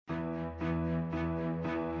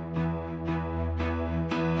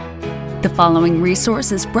The following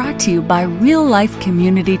resource is brought to you by Real Life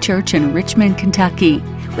Community Church in Richmond, Kentucky.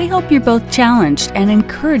 We hope you're both challenged and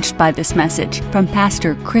encouraged by this message from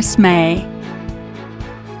Pastor Chris May.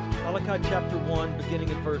 Malachi chapter 1, beginning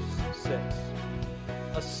in verse 6.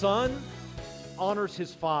 A son honors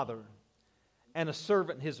his father, and a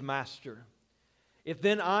servant his master. If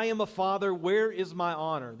then I am a father, where is my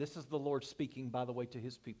honor? This is the Lord speaking, by the way, to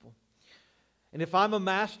his people. And if I'm a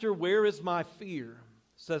master, where is my fear?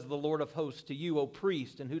 Says the Lord of hosts to you, O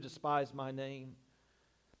priest, and who despise my name.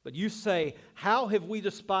 But you say, how have we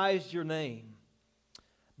despised your name?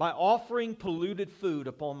 By offering polluted food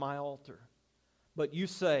upon my altar. But you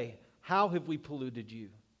say, how have we polluted you?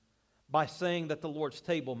 By saying that the Lord's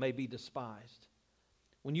table may be despised.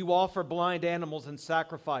 When you offer blind animals in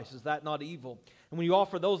sacrifice, is that not evil? And when you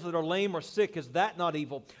offer those that are lame or sick, is that not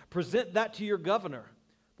evil? Present that to your governor.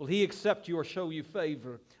 Will he accept you or show you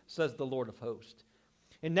favor? Says the Lord of hosts.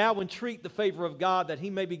 And now entreat the favor of God, that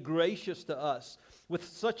he may be gracious to us. With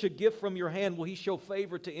such a gift from your hand will he show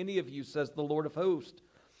favor to any of you, says the Lord of hosts.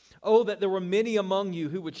 Oh, that there were many among you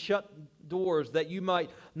who would shut doors, that you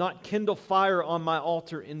might not kindle fire on my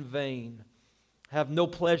altar in vain. Have no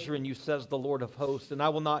pleasure in you, says the Lord of hosts, and I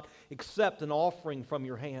will not accept an offering from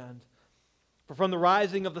your hand. For from the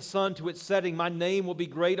rising of the sun to its setting, my name will be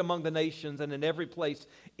great among the nations, and in every place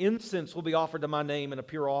incense will be offered to my name in a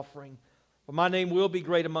pure offering. For my name will be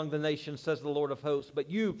great among the nations, says the Lord of hosts. But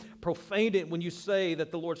you profane it when you say that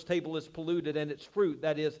the Lord's table is polluted, and its fruit,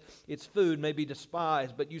 that is, its food, may be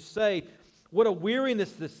despised. But you say, what a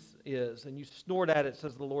weariness this is, and you snort at it,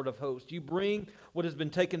 says the Lord of hosts. You bring what has been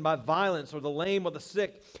taken by violence, or the lame or the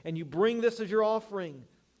sick, and you bring this as your offering.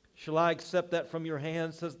 Shall I accept that from your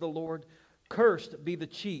hand, says the Lord? Cursed be the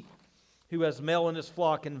cheat who has male in his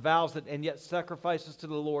flock and vows it, and yet sacrifices to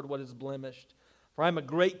the Lord what is blemished. For I am a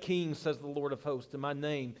great king, says the Lord of hosts, and my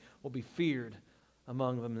name will be feared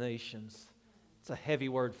among the nations. It's a heavy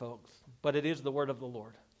word, folks, but it is the word of the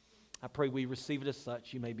Lord. I pray we receive it as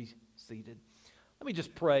such. You may be seated. Let me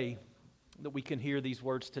just pray that we can hear these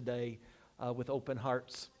words today with open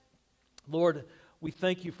hearts. Lord, we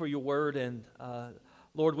thank you for your word, and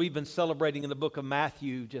Lord, we've been celebrating in the book of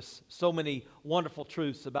Matthew just so many wonderful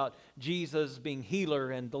truths about Jesus being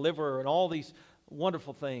healer and deliverer and all these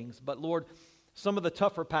wonderful things. But Lord, some of the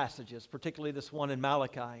tougher passages, particularly this one in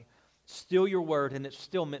Malachi, still your word, and it's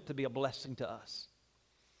still meant to be a blessing to us.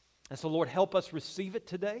 And so, Lord, help us receive it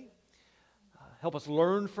today. Help us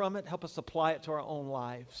learn from it. Help us apply it to our own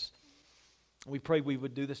lives. We pray we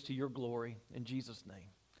would do this to your glory. In Jesus' name,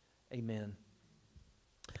 amen.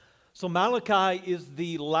 So Malachi is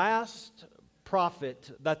the last prophet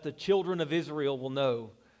that the children of Israel will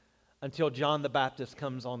know until John the Baptist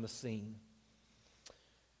comes on the scene.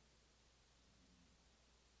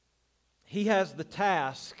 He has the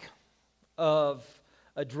task of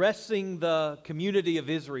addressing the community of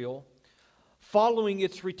Israel following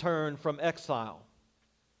its return from exile.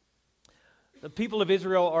 The people of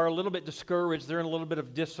Israel are a little bit discouraged. They're in a little bit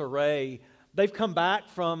of disarray. They've come back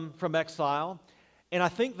from exile, and I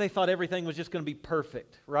think they thought everything was just going to be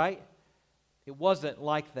perfect, right? It wasn't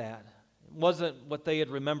like that. It wasn't what they had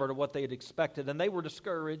remembered or what they had expected, and they were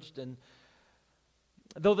discouraged. And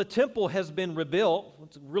though the temple has been rebuilt,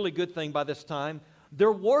 it's a really good thing by this time,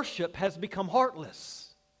 their worship has become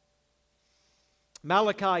heartless.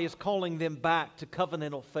 Malachi is calling them back to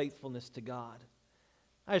covenantal faithfulness to God.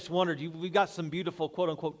 I just wondered, we've got some beautiful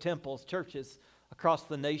quote-unquote temples, churches across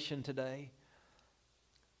the nation today.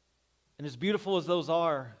 And as beautiful as those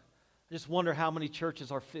are, I just wonder how many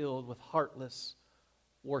churches are filled with heartless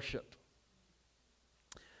worship.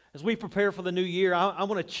 As we prepare for the new year, I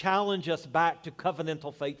want to challenge us back to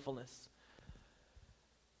covenantal faithfulness.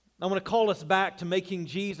 I want to call us back to making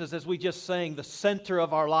Jesus, as we just sang, the center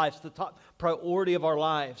of our lives, the top priority of our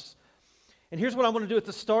lives. And here's what I want to do at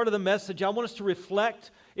the start of the message. I want us to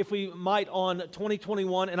reflect, if we might, on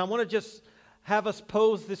 2021. And I want to just have us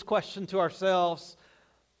pose this question to ourselves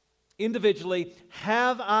individually.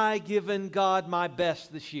 Have I given God my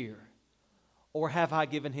best this year? Or have I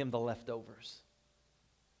given Him the leftovers?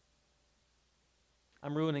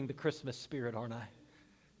 I'm ruining the Christmas spirit, aren't I?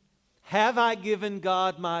 Have I given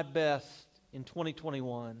God my best in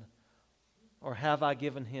 2021, or have I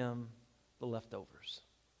given Him the leftovers?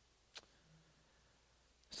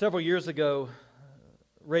 Several years ago,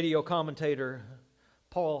 radio commentator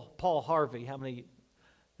Paul Harvey, how many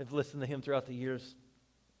have listened to him throughout the years?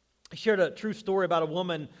 He shared a true story about a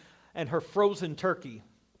woman and her frozen turkey.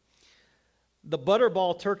 The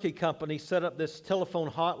Butterball Turkey Company set up this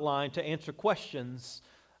telephone hotline to answer questions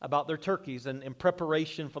about their turkeys and in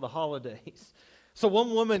preparation for the holidays. So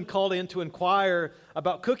one woman called in to inquire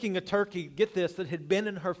about cooking a turkey, get this, that had been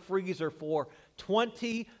in her freezer for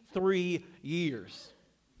 23 years.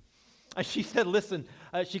 And she said, listen,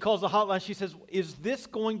 she calls the hotline, she says, is this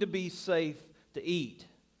going to be safe to eat?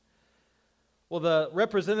 Well, the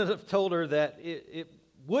representative told her that it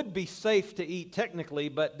would be safe to eat technically,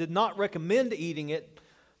 but did not recommend eating it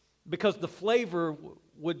because the flavor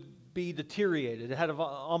would be deteriorated. It had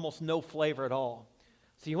almost no flavor at all.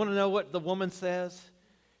 So you want to know what the woman says?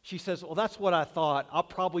 She says, well, that's what I thought. I'll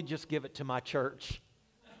probably just give it to my church.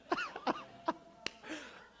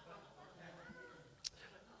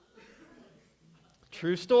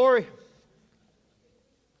 True story.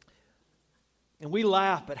 And we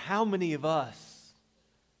laugh at how many of us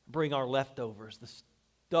bring our leftovers, the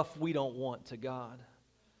stuff we don't want, to God.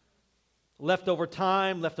 Leftover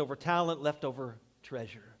time, leftover talent, leftover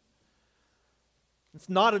treasure. It's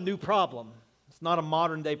not a new problem. It's not a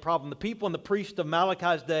modern day problem. The people and the priests of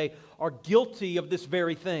Malachi's day are guilty of this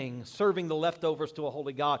very thing, serving the leftovers to a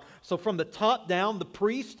holy God. So from the top down, the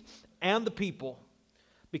priest and the people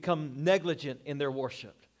become negligent in their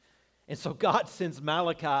worship. And so God sends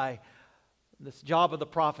Malachi, this job of the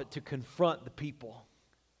prophet, to confront the people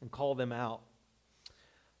and call them out.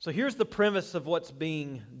 So here's the premise of what's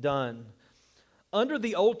being done. Under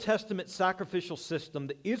the Old Testament sacrificial system,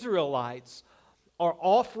 the Israelites are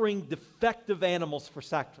offering defective animals for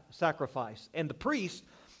sacrifice. And the priests,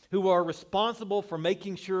 who are responsible for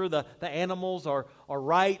making sure the animals are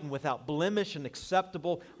right and without blemish and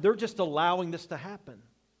acceptable, they're just allowing this to happen.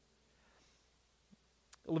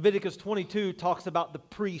 Leviticus 22 talks about the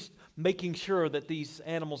priest making sure that these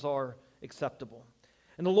animals are acceptable.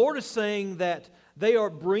 And the Lord is saying that they are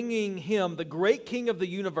bringing Him, the great King of the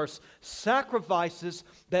universe, sacrifices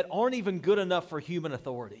that aren't even good enough for human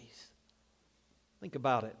authorities. Think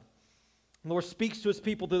about it. The Lord speaks to His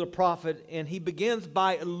people through the prophet, and He begins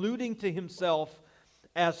by alluding to Himself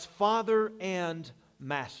as Father and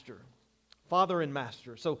Master. Father and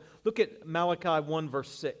Master. So look at Malachi 1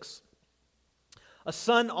 verse 6. A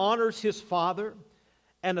son honors his father,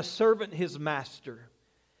 and a servant his master.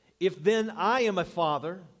 If then I am a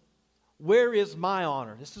father, where is my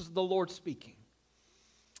honor? This is the Lord speaking.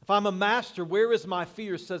 If I'm a master, where is my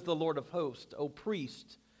fear, says the Lord of hosts, O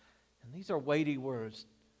priest. And these are weighty words.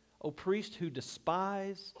 O priest who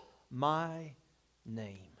despise my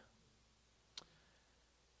name.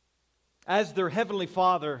 As their heavenly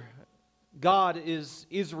Father, God is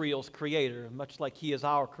Israel's creator, much like He is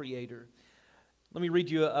our creator. Let me read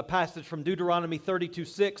you a passage from Deuteronomy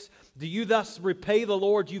 32:6. Do you thus repay the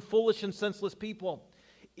Lord, you foolish and senseless people?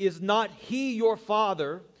 Is not He your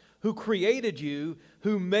Father who created you,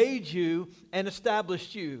 who made you and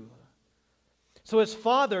established you? So as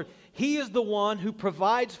Father, He is the one who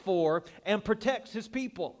provides for and protects His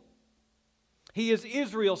people. He is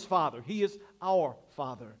Israel's Father. He is our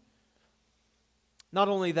Father. Not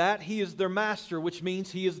only that, He is their Master, which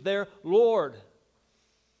means He is their Lord,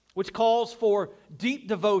 which calls for deep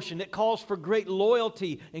devotion. It calls for great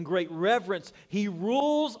loyalty and great reverence. He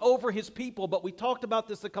rules over His people, but we talked about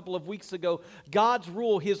this a couple of weeks ago. God's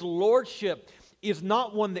rule, His lordship, is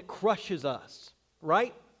not one that crushes us,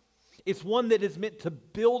 right? It's one that is meant to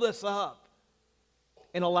build us up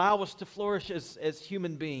and allow us to flourish as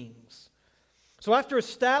human beings. So after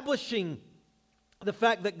establishing the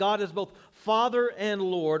fact that God is both Father and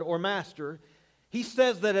Lord or Master, He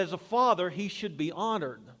says that as a father, He should be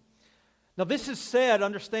honored. Now this is said,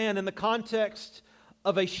 understand, in the context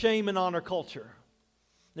of a shame and honor culture.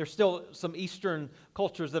 There's still some Eastern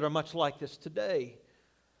cultures that are much like this today,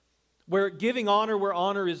 where giving honor where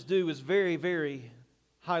honor is due is very, very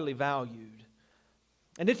highly valued.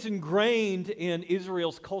 And it's ingrained in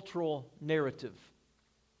Israel's cultural narrative.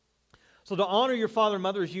 So to honor your father and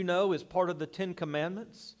mother, as you know, is part of the Ten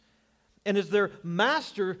Commandments. And as their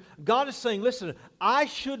master, God is saying, listen, I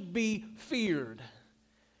should be feared.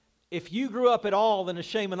 If you grew up at all in a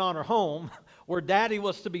shame and honor home where daddy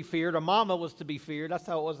was to be feared or mama was to be feared, that's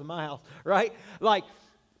how it was in my house, right? Like,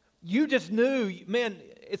 you just knew, man,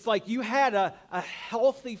 it's like you had a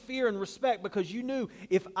healthy fear and respect because you knew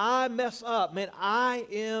if I mess up, man, I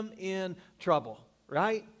am in trouble,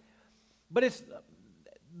 right? But it's,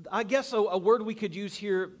 I guess a word we could use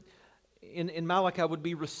here in Malachi would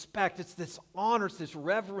be respect. It's this honor, it's this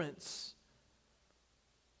reverence.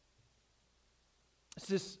 It's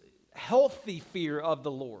this healthy fear of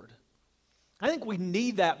the Lord. I think we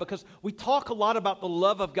need that because we talk a lot about the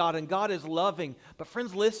love of God and God is loving. But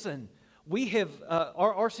friends, listen, we have,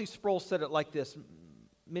 R.C. Sproul said it like this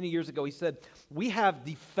many years ago. He said, we have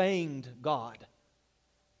defanged God.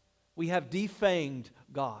 We have defanged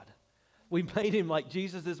God. We made Him like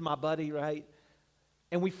Jesus is my buddy, right?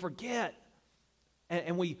 And we forget,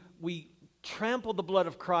 and we trample the blood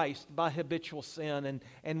of Christ by habitual sin,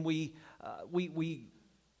 and we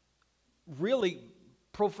really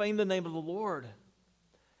profane the name of the Lord.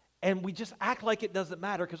 And we just act like it doesn't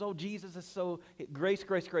matter because, oh, Jesus is so grace,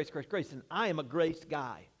 grace, grace, grace, grace. And I am a grace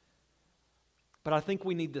guy. But I think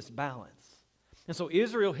we need this balance. And so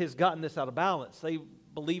Israel has gotten this out of balance. They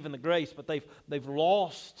believe in the grace, but they've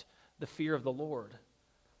lost the fear of the Lord.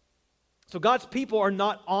 So God's people are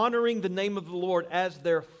not honoring the name of the Lord as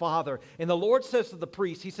their Father. And the Lord says to the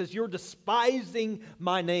priest, He says, you're despising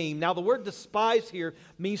my name. Now the word despise here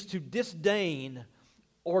means to disdain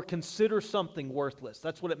or consider something worthless.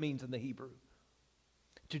 That's what it means in the Hebrew.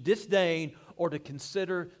 To disdain or to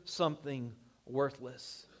consider something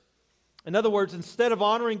worthless. In other words, instead of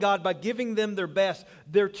honoring God by giving them their best,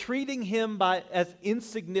 they're treating Him as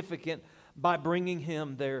insignificant by bringing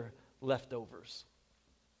Him their leftovers.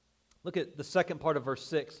 Look at the second part of verse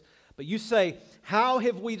 6. But you say, how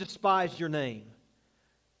have we despised your name?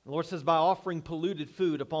 The Lord says, by offering polluted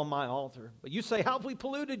food upon my altar. But you say, how have we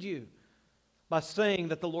polluted you? By saying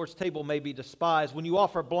that the Lord's table may be despised. When you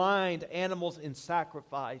offer blind animals in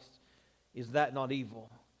sacrifice, is that not evil?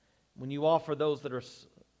 When you offer those that are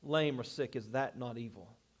lame or sick, is that not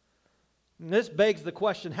evil? And this begs the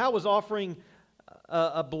question, how is offering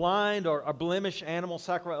a blind or a blemish animal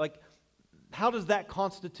sacrifice, like, how does that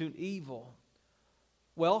constitute evil?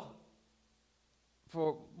 Well,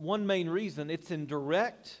 for one main reason, it's in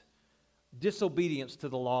direct disobedience to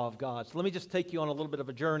the law of God. So let me just take you on a little bit of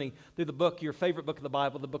a journey through the book, your favorite book of the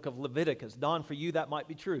Bible, the book of Leviticus. Don, for you, that might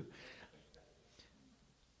be true.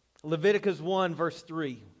 Leviticus 1, verse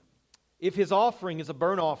 3. If his offering is a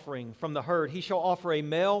burnt offering from the herd, he shall offer a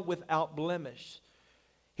male without blemish.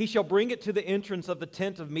 He shall bring it to the entrance of the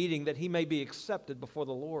tent of meeting, that he may be accepted before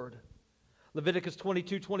the Lord. Leviticus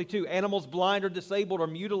 22:22, animals blind or disabled or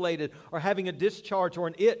mutilated or having a discharge or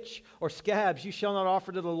an itch or scabs, you shall not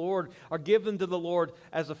offer to the Lord or give them to the Lord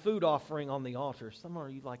as a food offering on the altar. Some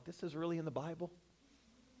of you like, this is really in the Bible?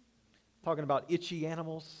 Talking about itchy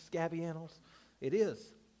animals, scabby animals? It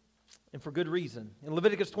is, and for good reason. In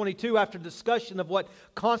Leviticus 22, after discussion of what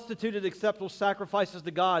constituted acceptable sacrifices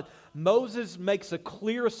to God, Moses makes a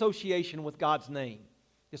clear association with God's name,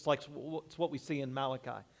 just like it's what we see in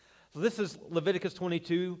Malachi. So this is Leviticus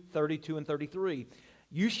 22, 32 and 33.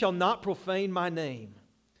 You shall not profane my name,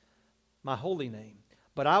 my holy name,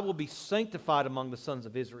 but I will be sanctified among the sons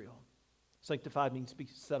of Israel. Sanctified means be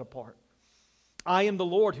set apart. I am the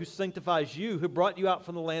Lord who sanctifies you, who brought you out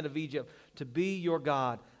from the land of Egypt to be your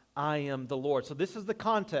God. I am the Lord. So this is the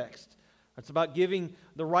context. It's about giving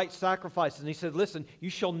the right sacrifices. And he said, listen, you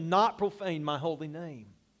shall not profane my holy name.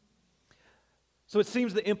 So it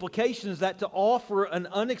seems the implication is that to offer an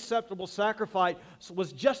unacceptable sacrifice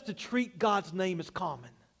was just to treat God's name as common.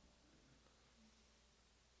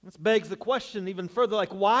 This begs the question even further, like,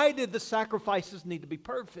 why did the sacrifices need to be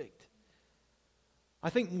perfect? I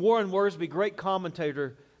think Warren Wiersbe, great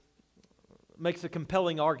commentator, makes a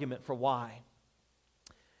compelling argument for why.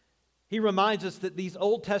 He reminds us that these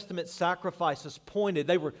Old Testament sacrifices pointed,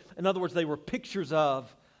 in other words, they were pictures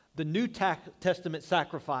of the New Testament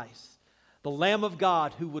sacrifice. The Lamb of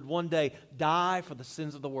God who would one day die for the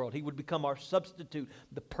sins of the world. He would become our substitute,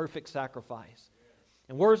 the perfect sacrifice.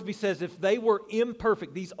 And Wiersbe says if they were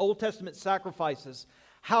imperfect, these Old Testament sacrifices,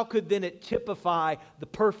 how could then it typify the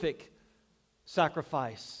perfect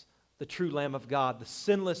sacrifice, the true Lamb of God, the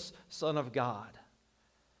sinless Son of God?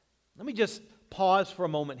 Let me just pause for a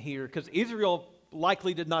moment here, because Israel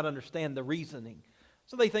likely did not understand the reasoning.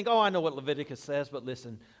 So they think, oh, I know what Leviticus says, but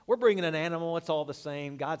listen, we're bringing an animal, it's all the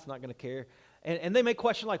same, God's not going to care. And they may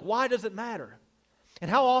question, like, why does it matter?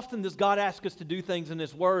 And how often does God ask us to do things in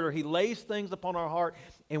His Word, or He lays things upon our heart,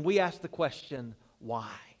 and we ask the question,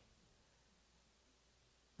 why?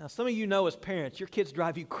 Now, some of you know as parents, your kids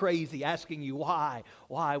drive you crazy asking you why,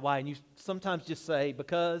 and you sometimes just say,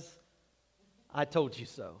 because I told you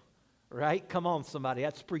so, right? Come on, somebody,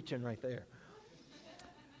 that's preaching right there.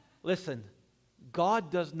 Listen,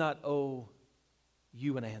 God does not owe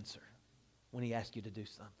you an answer when He asks you to do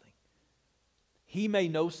something. He may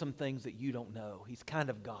know some things that you don't know. He's kind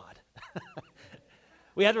of God.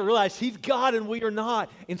 We have to realize He's God and we are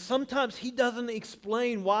not. And sometimes He doesn't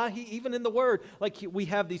explain why even in the Word, like we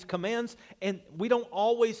have these commands and we don't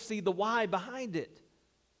always see the why behind it.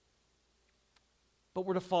 But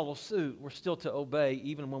we're to follow suit. We're still to obey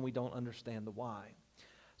even when we don't understand the why.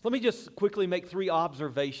 So let me just quickly make 3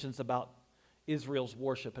 observations about Israel's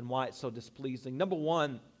worship and why it's so displeasing. Number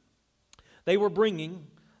 1, they were bringing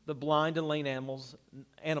the blind and lame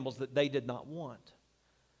animals that they did not want.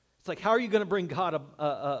 It's like, how are you going to bring God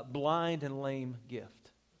a blind and lame gift?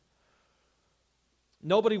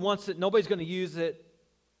 Nobody wants it. Nobody's going to use it.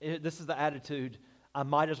 This is the attitude. I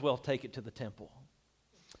might as well take it to the temple.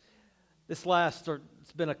 It's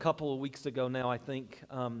been a couple of weeks ago now, I think,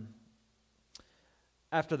 during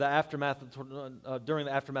the aftermath of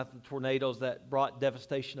the tornadoes that brought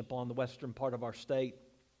devastation upon the western part of our state.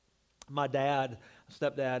 My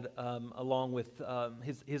stepdad, along with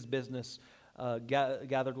his business,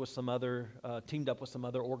 gathered with teamed up with some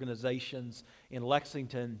other organizations in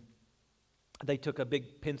Lexington. They took a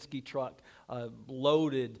big Penske truck,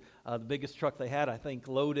 loaded, the biggest truck they had, I think,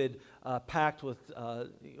 loaded, packed with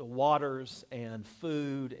waters and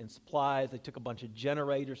food and supplies. They took a bunch of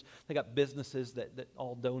generators. They got businesses that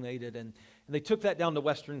all donated, and they took that down to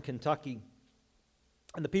western Kentucky.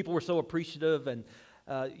 And the people were so appreciative, and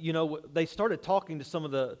they started talking to some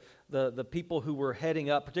of the people who were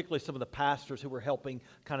heading up, particularly some of the pastors who were helping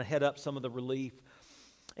kind of head up some of the relief.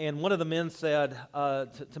 And one of the men said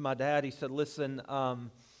to my dad, he said, listen,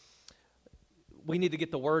 we need to get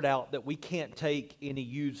the word out that we can't take any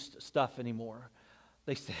used stuff anymore.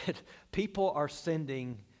 They said, people are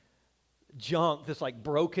sending junk that's like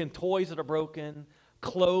broken, toys that are broken,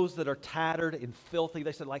 clothes that are tattered and filthy.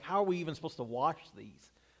 They said, like, how are we even supposed to wash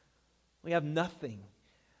these? We have nothing.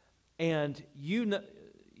 And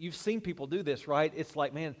you've seen people do this, right? It's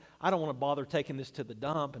like, man, I don't want to bother taking this to the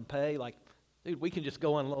dump and pay. Like, dude, we can just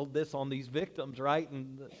go unload this on these victims, right?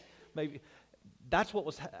 And maybe that's what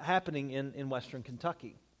was happening in western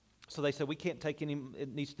Kentucky. So they said, we can't take any,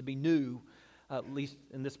 it needs to be new, at least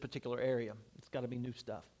in this particular area. It's got to be new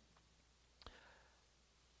stuff.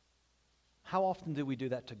 How often do we do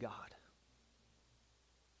that to God?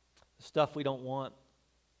 The stuff we don't want,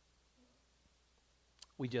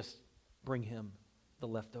 we just bring Him the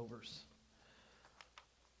leftovers.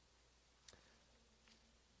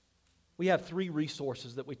 We have three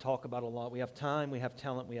resources that we talk about a lot. We have time, we have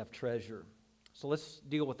talent, we have treasure. So let's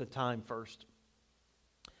deal with the time first.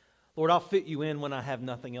 Lord, I'll fit you in when I have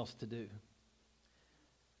nothing else to do.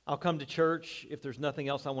 I'll come to church if there's nothing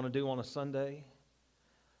else I want to do on a Sunday.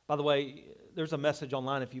 By the way, there's a message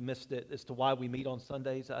online if you missed it as to why we meet on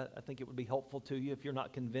Sundays. I think it would be helpful to you if you're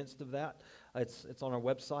not convinced of that. It's on our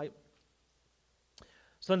website.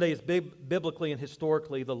 Sunday is biblically and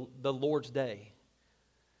historically the Lord's day.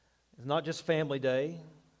 It's not just family day.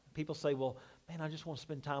 People say, well, man, I just want to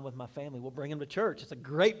spend time with my family. We'll bring them to church. It's a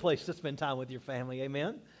great place to spend time with your family.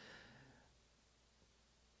 Amen?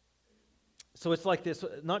 So it's like this,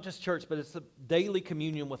 not just church, but it's a daily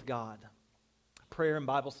communion with God, prayer and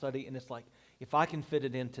Bible study, and it's like, if I can fit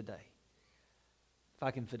it in today. If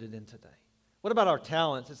I can fit it in today. What about our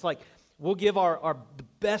talents? It's like, we'll give the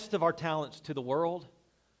best of our talents to the world.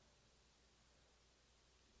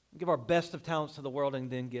 Give our best of talents to the world and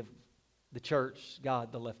then give the church,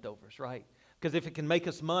 God, the leftovers, right? Because if it can make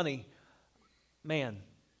us money, man,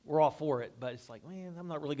 we're all for it. But it's like, man, I'm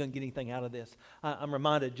not really going to get anything out of this. I'm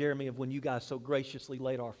reminded, Jeremy, of when you guys so graciously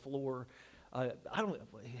laid our floor.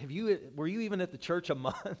 Were you even at the church a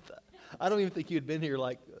month? I don't even think you had been here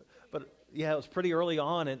but yeah, it was pretty early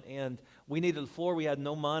on, and we needed the floor. We had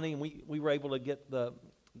no money, and we were able to get the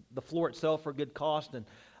floor itself for a good cost. And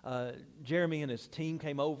Jeremy and his team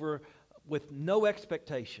came over with no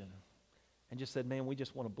expectation and just said, man, we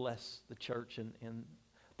just want to bless the church, and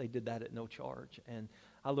they did that at no charge. And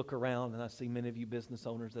I look around and I see many of you business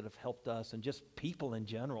owners that have helped us, and just people in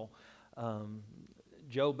general.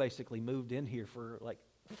 Joe basically moved in here for like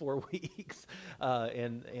 4 weeks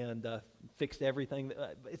and fixed everything.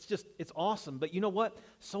 It's awesome. But you know what?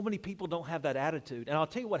 So many people don't have that attitude. And I'll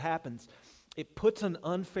tell you what happens. It puts an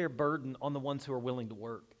unfair burden on the ones who are willing to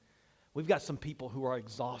work. We've got some people who are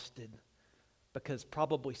exhausted because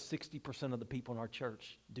probably 60% of the people in our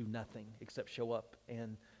church do nothing except show up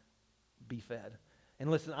and be fed. And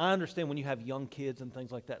listen, I understand when you have young kids and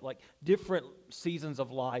things like that, like different seasons of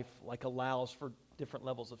life like allows for different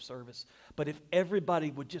levels of service. But if everybody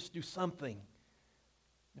would just do something,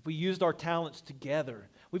 if we used our talents together,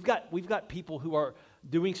 we've got people who are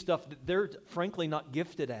doing stuff that they're frankly not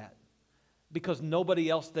gifted at because nobody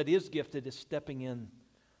else that is gifted is stepping in.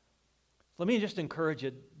 So let me just encourage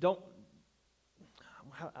you,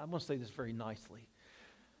 I'm going to say this very nicely.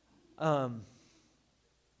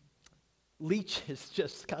 Leech is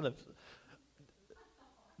just kind of,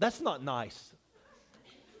 that's not nice.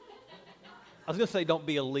 I was going to say don't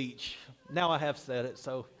be a leech. Now I have said it,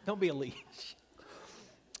 so don't be a leech.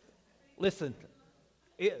 Listen,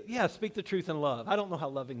 speak the truth in love. I don't know how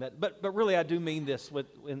loving that, but really I do mean this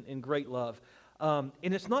in great love. And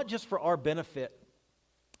it's not just for our benefit.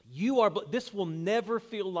 This will never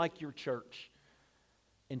feel like your church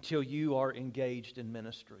until you are engaged in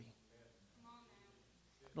ministry.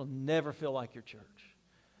 It'll never feel like your church.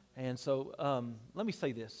 And so let me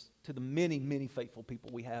say this to the many, many faithful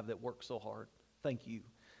people we have that work so hard. Thank you.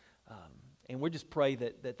 And we just pray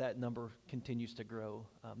that number continues to grow.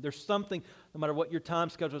 There's something, no matter what your time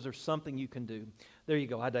schedule is, there's something you can do. There you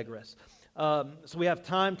go. I digress. So we have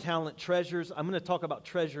time, talent, treasures. I'm going to talk about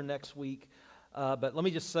treasure next week. But let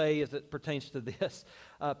me just say, as it pertains to this,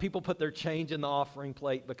 people put their change in the offering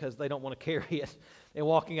plate because they don't want to carry it and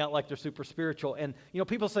walking out like they're super spiritual. And,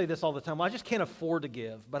 people say this all the time. Well, I just can't afford to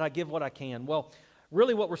give, but I give what I can. Well,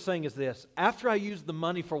 really what we're saying is this. After I use the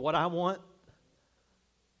money for what I want,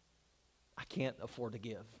 I can't afford to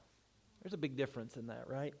give. There's a big difference in that,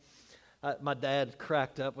 right? My dad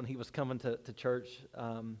cracked up when he was coming to church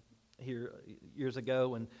here years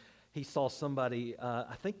ago, and he saw somebody,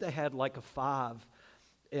 I think they had like a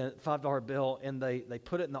 $5 bill, and they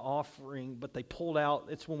put it in the offering, but they pulled out,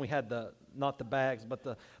 it's when we had not the bags,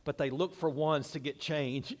 but they looked for ones to get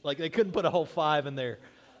change. Like they couldn't put a whole 5 in there.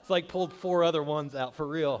 It's like pulled 4 other ones out for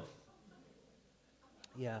real.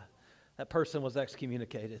 Yeah, that person was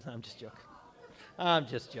excommunicated. I'm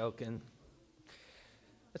just joking.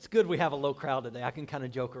 It's good we have a low crowd today. I can kind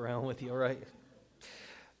of joke around with you, all right?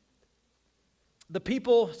 The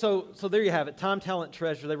people, so there you have it, time, talent,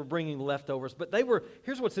 treasure, they were bringing leftovers, but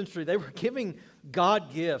here's what's interesting, they were giving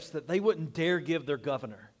God gifts that they wouldn't dare give their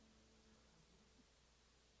governor.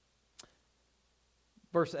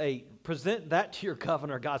 Verse 8, present that to your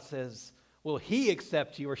governor, God says, will he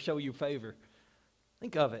accept you or show you favor?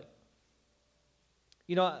 Think of it.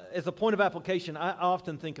 As a point of application, I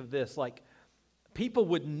often think of this, like people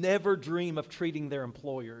would never dream of treating their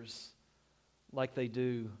employers like they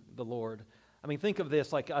do the Lord. I mean, think of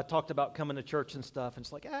this, like I talked about coming to church and stuff, and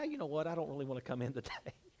it's like, you know what, I don't really want to come in today.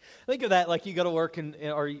 Think of that, like you go to work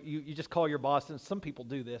or you just call your boss, and some people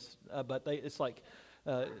do this, but it's like,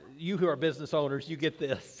 you who are business owners, you get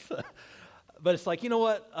this. But it's like, you know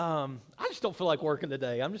what, I just don't feel like working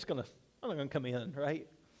today. I'm not going to come in, right?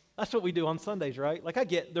 That's what we do on Sundays, right? Like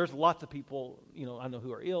there's lots of people, I know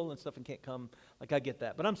who are ill and stuff and can't come. Like I get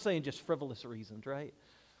that. But I'm saying just frivolous reasons, right?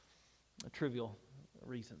 Trivial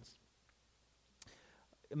reasons.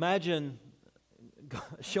 Imagine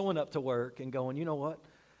showing up to work and going, you know what?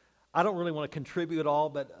 I don't really want to contribute at all,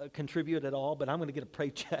 but I'm going to get a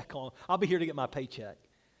paycheck I'll be here to get my paycheck.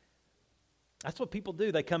 That's what people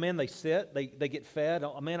do. They come in, they sit, they get fed.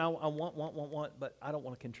 Oh, man, I want, but I don't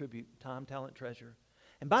want to contribute. Time, talent, treasure.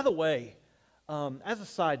 And by the way, as a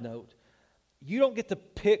side note, you don't get to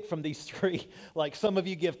pick from these 3. Like some of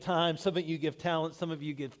you give time, some of you give talent, some of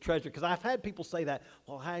you give treasure. Because I've had people say that,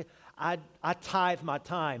 well, I tithe my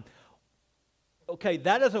time. Okay,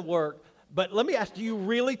 that doesn't work. But let me ask, do you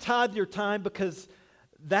really tithe your time? Because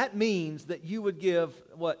that means that you would give,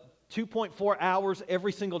 2.4 hours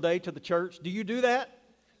every single day to the church. Do you do that?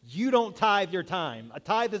 You don't tithe your time. A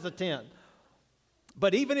tithe is a tenth.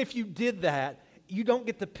 But even if you did that, you don't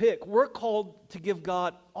get to pick. We're called to give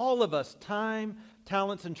God, all of us, time,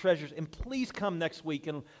 talents, and treasures. And please come next week,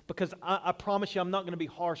 because I promise you I'm not going to be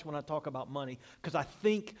harsh when I talk about money, because I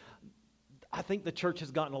think the church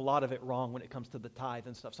has gotten a lot of it wrong when it comes to the tithe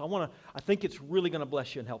and stuff. So I think it's really going to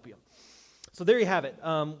bless you and help you. So there you have it.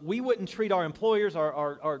 We wouldn't treat our employers,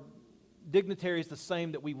 our dignitaries the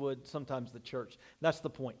same that we would sometimes the church. That's the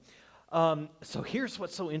point. So here's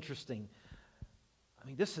what's so interesting. I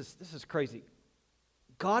mean, this is crazy.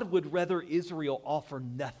 God would rather Israel offer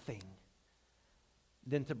nothing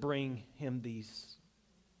than to bring him these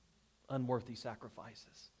unworthy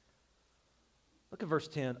sacrifices. Look at verse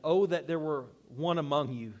 10. Oh, that there were one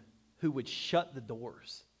among you who would shut the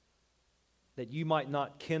doors, that you might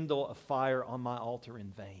not kindle a fire on my altar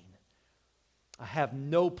in vain. I have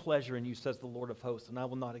no pleasure in you, says the Lord of hosts, and I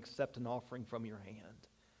will not accept an offering from your hand.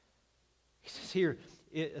 He says here,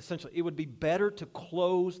 essentially, it would be better to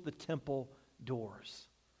close the temple doors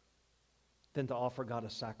than to offer God a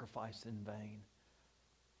sacrifice in vain.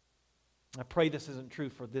 I pray this isn't true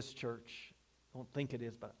for this church. I don't think it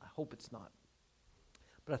is, but I hope it's not.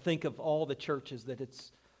 But I think of all the churches that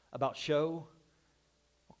it's about show.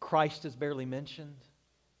 Christ is barely mentioned.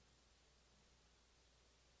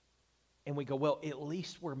 And we go, well, at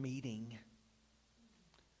least we're meeting.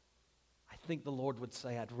 I think the Lord would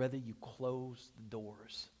say, I'd rather you close the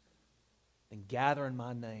doors than gather in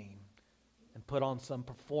my name and put on some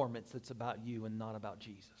performance that's about you and not about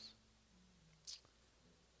Jesus.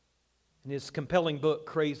 In his compelling book,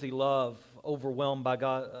 Crazy Love, Overwhelmed by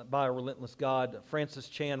a Relentless God, Francis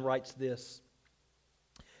Chan writes this.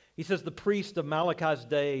 He says, the priests of Malachi's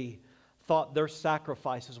day thought their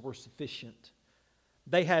sacrifices were sufficient.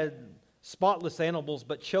 They had spotless animals,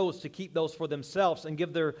 but chose to keep those for themselves and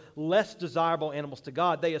give their less desirable animals to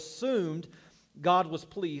God. They assumed God was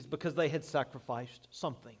pleased because they had sacrificed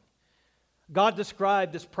something. God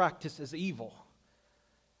described this practice as evil.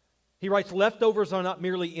 He writes, leftovers are not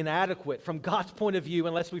merely inadequate. From God's point of view,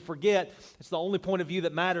 unless we forget, it's the only point of view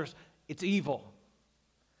that matters, it's evil.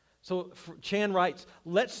 So Chan writes,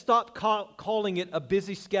 let's stop calling it a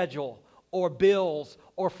busy schedule or bills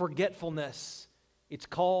or forgetfulness. It's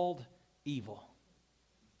called evil.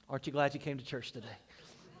 Aren't you glad you came to church today?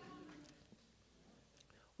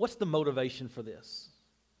 What's the motivation for this?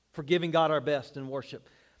 For giving God our best in worship?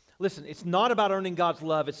 Listen, it's not about earning God's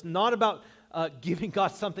love. It's not about giving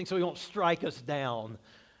God something so He won't strike us down.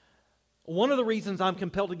 One of the reasons I'm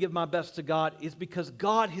compelled to give my best to God is because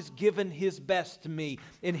God has given His best to me.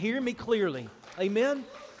 And hear me clearly. Amen?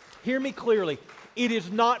 Hear me clearly. It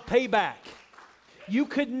is not payback. You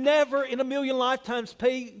could never in a million lifetimes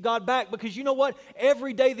pay God back, because you know what?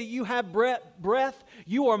 Every day that you have breath,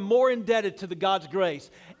 you are more indebted to the God's grace.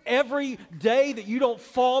 Every day that you don't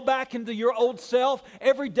fall back into your old self,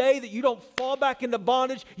 every day that you don't fall back into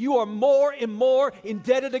bondage, you are more and more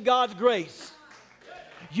indebted to God's grace.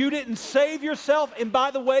 You didn't save yourself, and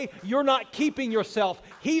by the way, you're not keeping yourself.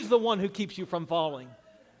 He's the one who keeps you from falling.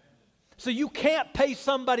 So you can't pay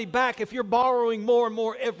somebody back if you're borrowing more and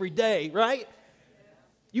more every day, right?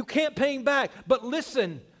 You can't pay him back. But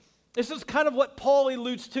listen, this is kind of what Paul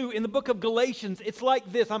alludes to in the book of Galatians. It's like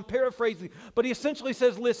this, I'm paraphrasing, but he essentially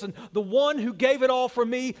says, listen, the one who gave it all for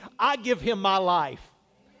me, I give him my life.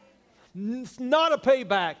 It's not a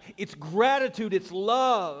payback. It's gratitude. It's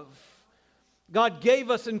love. God gave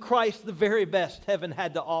us in Christ the very best heaven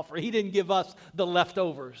had to offer. He didn't give us the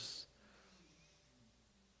leftovers.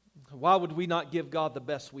 Why would we not give God the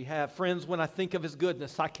best we have? Friends, when I think of His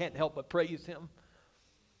goodness, I can't help but praise Him.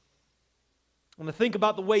 When I think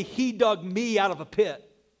about the way He dug me out of a pit,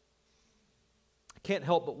 I can't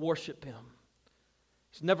help but worship Him.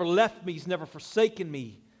 He's never left me. He's never forsaken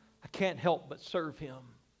me. I can't help but serve Him.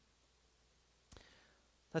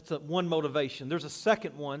 That's one motivation. There's a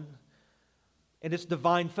second one, and it's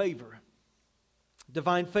divine favor.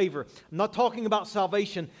 Divine favor. I'm not talking about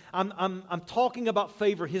salvation. I'm talking about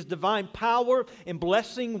favor. His divine power and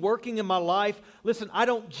blessing working in my life. Listen, I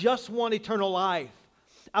don't just want eternal life.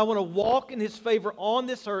 I want to walk in His favor on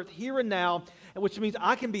this earth, here and now, which means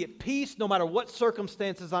I can be at peace no matter what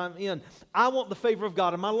circumstances I'm in. I want the favor of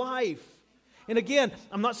God in my life. And again,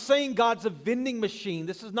 I'm not saying God's a vending machine.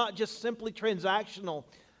 This is not just simply transactional.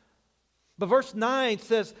 But verse 9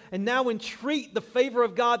 says, and now entreat the favor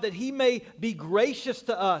of God that He may be gracious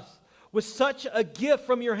to us. With such a gift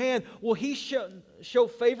from your hand, will He show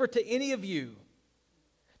favor to any of you?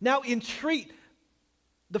 Now entreat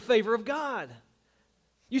the favor of God.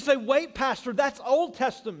 You say, wait, Pastor, that's Old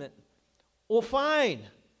Testament. Well, fine.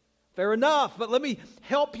 Fair enough. But let me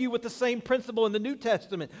help you with the same principle in the New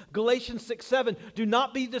Testament. Galatians 6:7. Do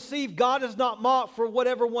not be deceived. God is not mocked, for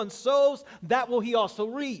whatever one sows, that will he also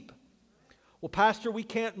reap. Well, Pastor, we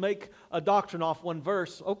can't make a doctrine off one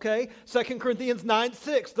verse. Okay. 2 Corinthians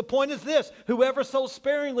 9:6. The point is this. Whoever sows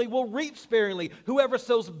sparingly will reap sparingly. Whoever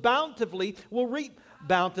sows bountifully will reap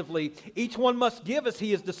bountifully. Each one must give as he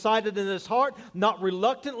has decided in his heart, not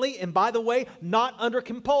reluctantly, and by the way, not under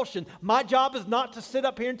compulsion. My job is not to sit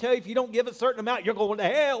up here and tell you if you don't give a certain amount, you're going to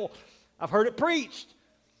hell. I've heard it preached.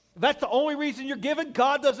 If that's the only reason you're giving,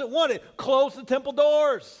 God doesn't want it. Close the temple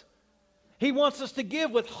doors. He wants us to give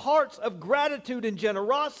with hearts of gratitude and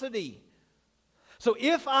generosity. So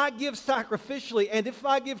if I give sacrificially and if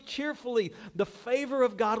I give cheerfully, the favor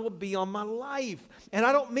of God will be on my life. And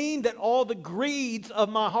I don't mean that all the greeds of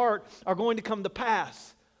my heart are going to come to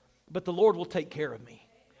pass, but the Lord will take care of me.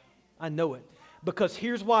 I know it. Because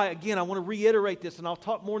here's why, again, I want to reiterate this, and I'll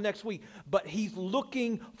talk more next week, but He's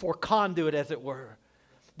looking for conduit, as it were.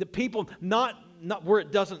 The people, not where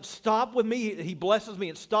it doesn't stop with me, He blesses me,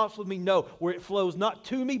 it stops with me. No, where it flows not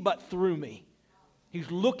to me, but through me. He's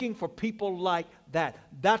looking for people like that.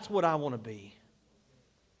 That's what I want to be.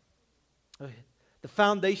 The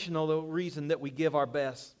foundational reason that we give our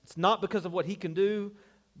best, it's not because of what He can do,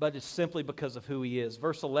 but it's simply because of who He is.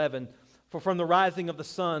 Verse 11, for from the rising of the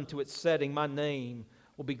sun to its setting, my name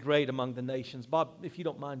will be great among the nations. Bob, if you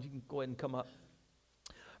don't mind, you can go ahead and come up.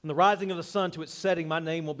 From the rising of the sun to its setting, my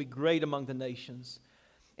name will be great among the nations.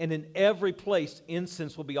 And in every place,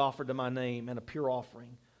 incense will be offered to my name and a pure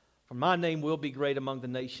offering. For my name will be great among the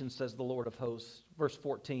nations, says the Lord of hosts. Verse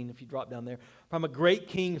 14, if you drop down there. For I'm a great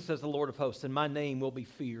king, says the Lord of hosts, and my name will be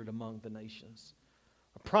feared among the nations.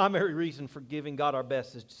 A primary reason for giving God our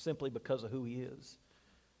best is simply because of who He is.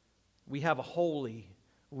 We have a holy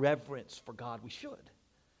reverence for God. We should.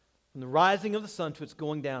 From the rising of the sun to its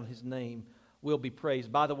going down, His name will be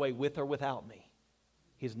praised. By the way, with or without me,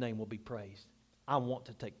 His name will be praised. I want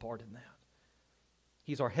to take part in that.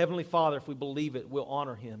 He's our Heavenly Father. If we believe it, we'll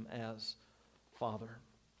honor Him as Father.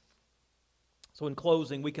 So in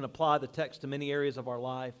closing, we can apply the text to many areas of our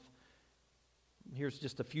life. Here's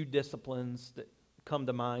just a few disciplines that come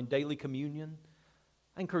to mind. Daily communion.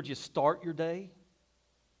 I encourage you to start your day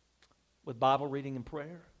with Bible reading and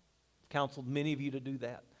prayer. I've counseled many of you to do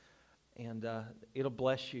that. And it'll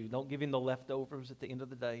bless you. Don't give Him the leftovers at the end of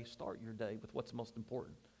the day. Start your day with what's most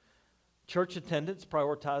important. Church attendance.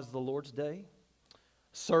 Prioritize the Lord's day.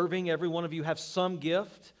 Serving. Every one of you have some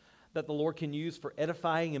gift that the Lord can use for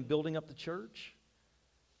edifying and building up the church.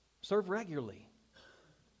 Serve regularly.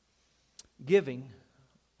 Giving.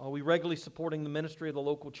 Are we regularly supporting the ministry of the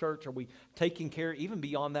local church? Are we taking care, even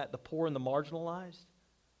beyond that, the poor and the marginalized?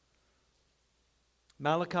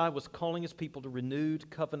 Malachi was calling his people to renewed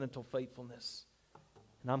covenantal faithfulness.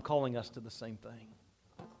 And I'm calling us to the same thing.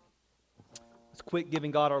 Let's quit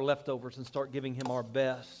giving God our leftovers and start giving Him our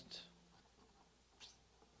best.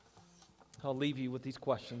 I'll leave you with these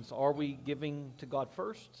questions. Are we giving to God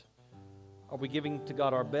first? Are we giving to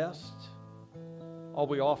God our best? Are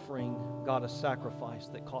we offering God a sacrifice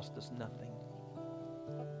that cost us nothing?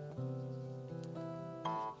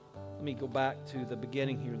 Let me go back to the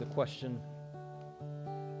beginning here, the question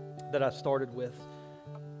that I started with.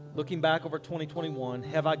 Looking back over 2021,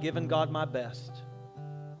 have I given God my best,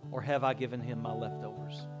 or have I given Him my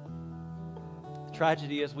leftovers? The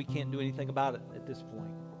tragedy is we can't do anything about it at this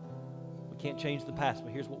point. We can't change the past,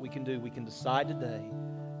 but here's what we can do. We can decide today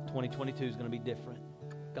 2022 is going to be different.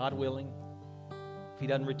 God willing. If He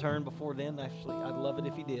doesn't return before then, actually, I'd love it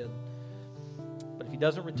if He did. But if He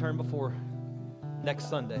doesn't return before next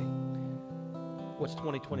Sunday, what's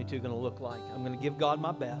 2022 going to look like? I'm going to give God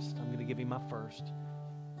my best. I'm going to give Him my first.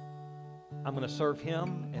 I'm going to serve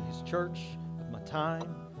Him and His church with my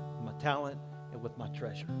time, with my talent, and with my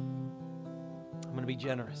treasure. I'm going to be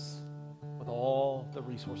generous with all the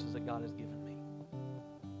resources that God has given me.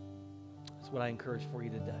 That's what I encourage for you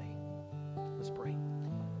today. Let's pray.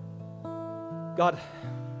 God,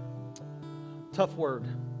 tough word,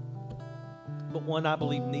 but one I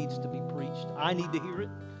believe needs to be preached. I need to hear it.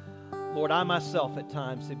 Lord, I myself at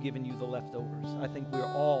times have given you the leftovers. I think we're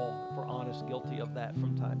all, if we're honest, guilty of that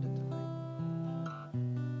from time to time.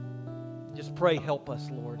 Just pray, help us,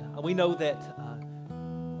 Lord. We know that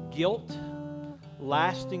guilt,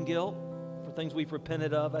 lasting guilt for things we've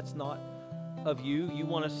repented of, that's not of you. You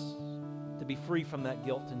want us to be free from that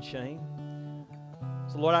guilt and shame.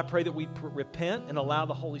 So, Lord, I pray that we repent and allow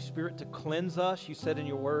the Holy Spirit to cleanse us. You said in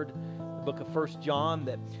your word, the book of 1 John,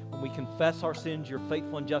 that when we confess our sins, you're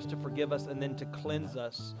faithful and just to forgive us and then to cleanse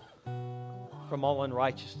us from all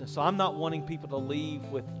unrighteousness. So I'm not wanting people to leave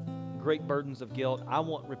with great burdens of guilt. I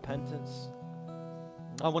want repentance.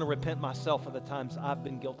 I want to repent myself for the times I've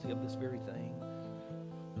been guilty of this very thing.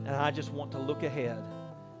 And I just want to look ahead.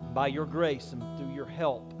 By your grace and through your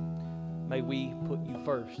help, may we put you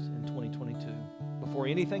first in 2022. Before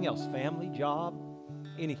anything else, family, job,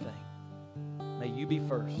 anything, may you be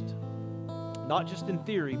first. Not just in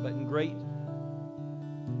theory, but in great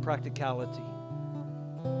practicality.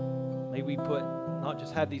 May we not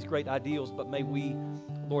just have these great ideals, but may we,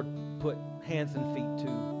 Lord, put hands and feet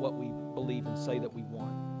to what we believe and say that we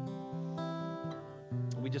want.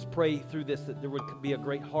 We just pray through this that there would be a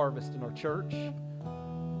great harvest in our church,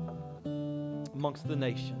 amongst the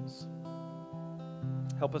nations.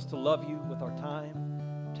 Help us to love you with our time,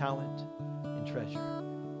 talent, and treasure,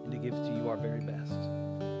 and to give to you our very best.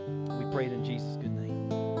 We pray it in Jesus' good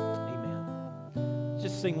name. Amen. Let's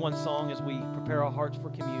just sing one song as we prepare our hearts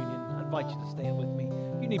for communion. I invite you to stand with me.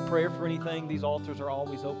 If you need prayer for anything, these altars are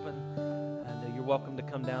always open, and you're welcome to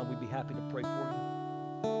come down. We'd be happy to pray for you.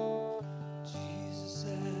 Jesus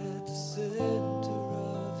at the center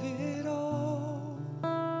of it all.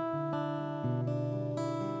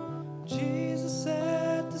 Jesus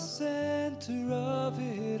at the center of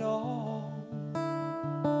it all.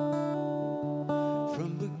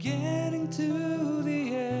 From beginning to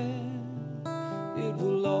the end, it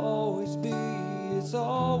will always be, it's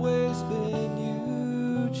always been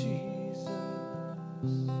you, Jesus.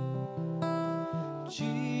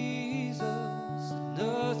 Jesus,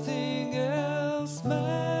 nothing else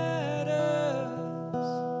matters,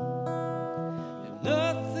 and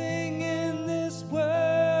nothing in this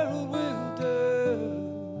world will do.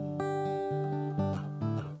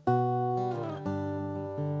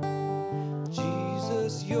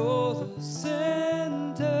 Jesus, you're the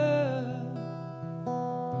center,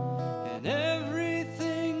 and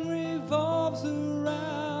everything revolves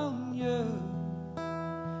around you.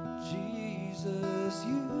 Jesus,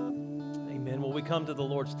 you. Amen. Well, we come to the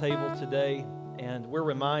Lord's table today, and we're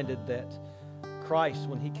reminded that Christ,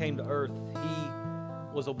 when he came to earth, he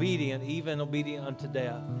was obedient, even obedient unto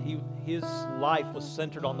death. His life was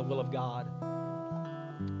centered on the will of God,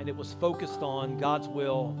 and it was focused on God's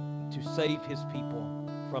will to save his people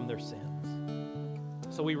from their sins.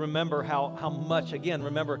 So we remember how much, again,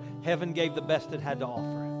 remember, heaven gave the best it had to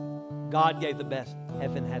offer. God gave the best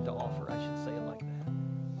heaven had to offer. I should say it like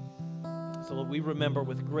that. So we remember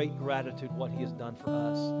with great gratitude what he has done for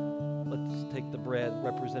us. Let's take the bread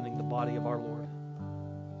representing the body of our Lord.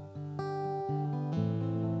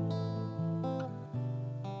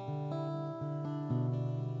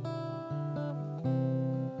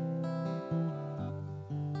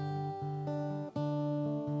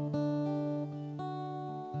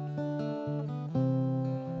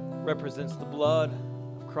 Represents the blood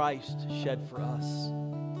of Christ shed for us.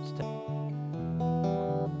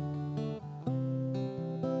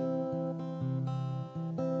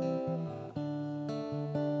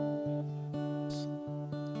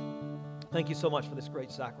 Thank you so much for this great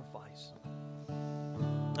sacrifice.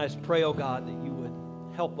 I just pray, oh God, that you would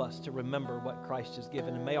help us to remember what Christ has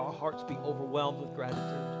given, and may our hearts be overwhelmed with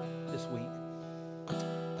gratitude this week.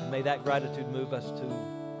 And may that gratitude move us to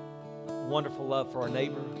wonderful love for our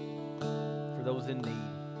neighbor, for those in need.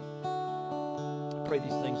 I pray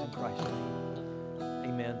these things in Christ's name.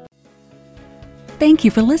 Amen. Thank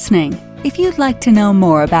you for listening. If you'd like to know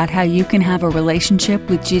more about how you can have a relationship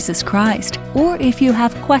with Jesus Christ, or if you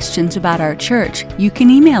have questions about our church, you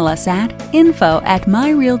can email us at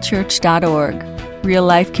info@myrealchurch.org. Real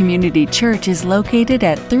Life Community Church is located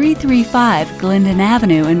at 335 Glendon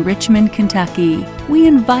Avenue in Richmond, Kentucky. We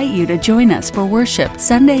invite you to join us for worship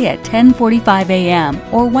Sunday at 10:45 a.m.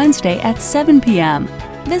 or Wednesday at 7 p.m.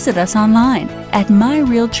 Visit us online at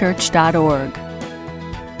myrealchurch.org.